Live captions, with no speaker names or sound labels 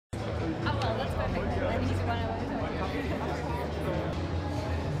And he's one of us.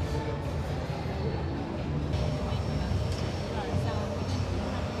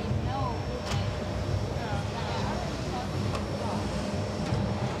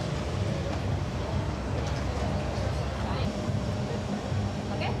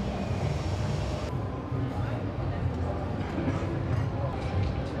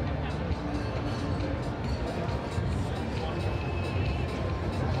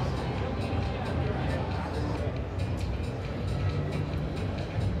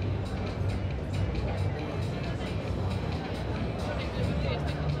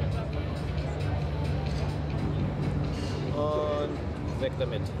 Väck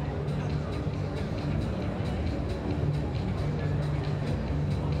dem inte.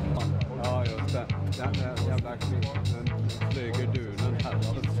 Ja, just det. Den där jävla knippen flyger dunen här.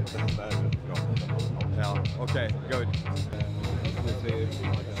 Ja, okej, good.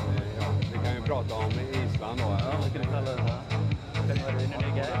 Vi kan ju prata om Island då. Ja, Vad kan du kalla det?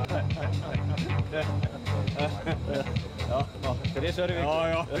 Ja, för det kör du viktigt.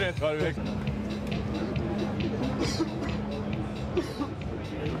 Ja, det tar vi.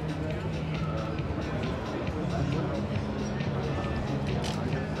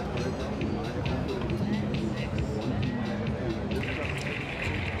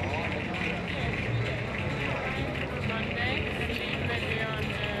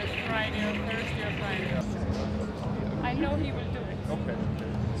 I know he will do it. Okay.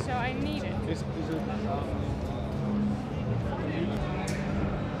 So I need it. Is it,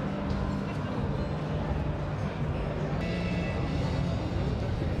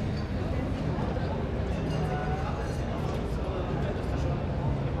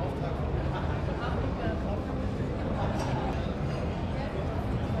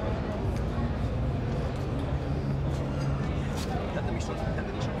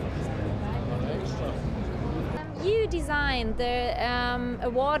 You designed the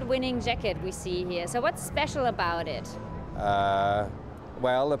award-winning jacket we see here. So what's special about it?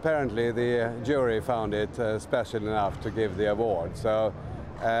 Well, apparently the jury found it special enough to give the award. So,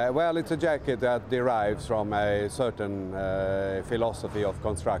 well, it's a jacket that derives from a certain philosophy of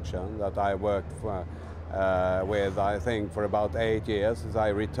construction that I worked with, I think, for about 8 years as I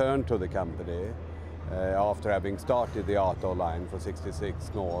returned to the company after having started the Auto line for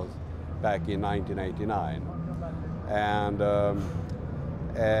 66 North back in 1989. And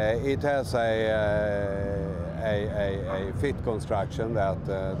it has a fit construction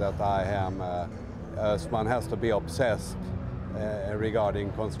that I am, as one has to be obsessed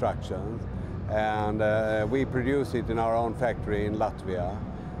regarding construction. And we produce it in our own factory in Latvia,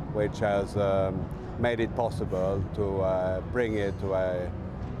 which has made it possible to bring it to a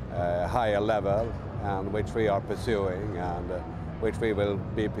higher level, and which we are pursuing, and which we will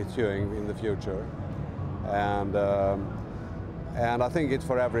be pursuing in the future. And I think it's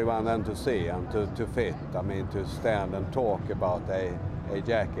for everyone then to see and to fit. I mean, to stand and talk about a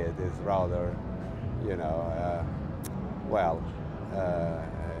jacket is rather, you know, well,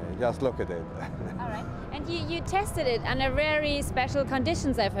 just look at it. All right. And you tested it under very special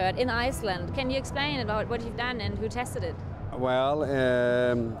conditions, I've heard, in Iceland. Can you explain about what you've done and who tested it? Well,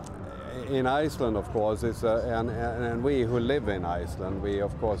 in Iceland, of course, it's, and we who live in Iceland, we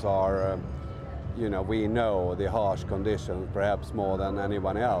of course are, you know, we know the harsh conditions perhaps more than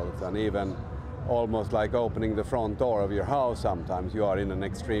anyone else, and even almost like opening the front door of your house, sometimes you are in an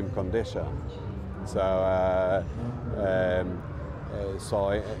extreme condition. So,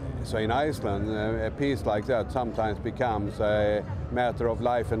 so in Iceland, a piece like that sometimes becomes a matter of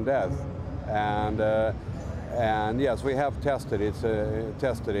life and death, and yes, we have tested it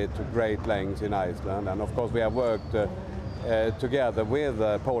to great lengths in Iceland, and of course we have worked together with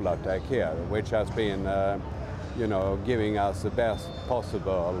Polartec here, which has been, you know, giving us the best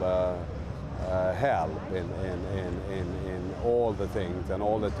possible help in all the things and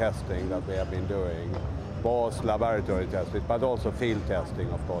all the testing that we have been doing, both laboratory testing, but also field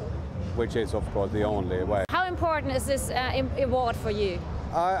testing, of course, which is, of course, the only way. How important is this award for you?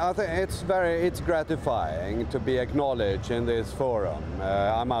 I think it's gratifying to be acknowledged in this forum,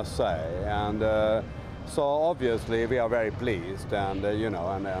 I must say, and so obviously we are very pleased, and you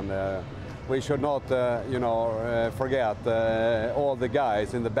know, and we should not, you know, forget all the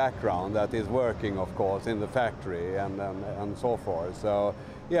guys in the background that is working, of course, in the factory and so forth. So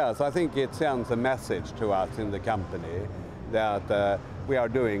yes, I think it sends a message to us in the company that we are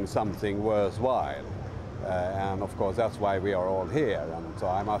doing something worthwhile. And of course that's why we are all here, and so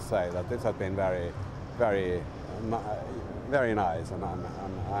I must say that this has been very, very, very nice, and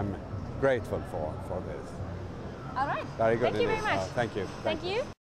I'm grateful for this. All right. Very good. Thank you very much. Thank you. Thank you.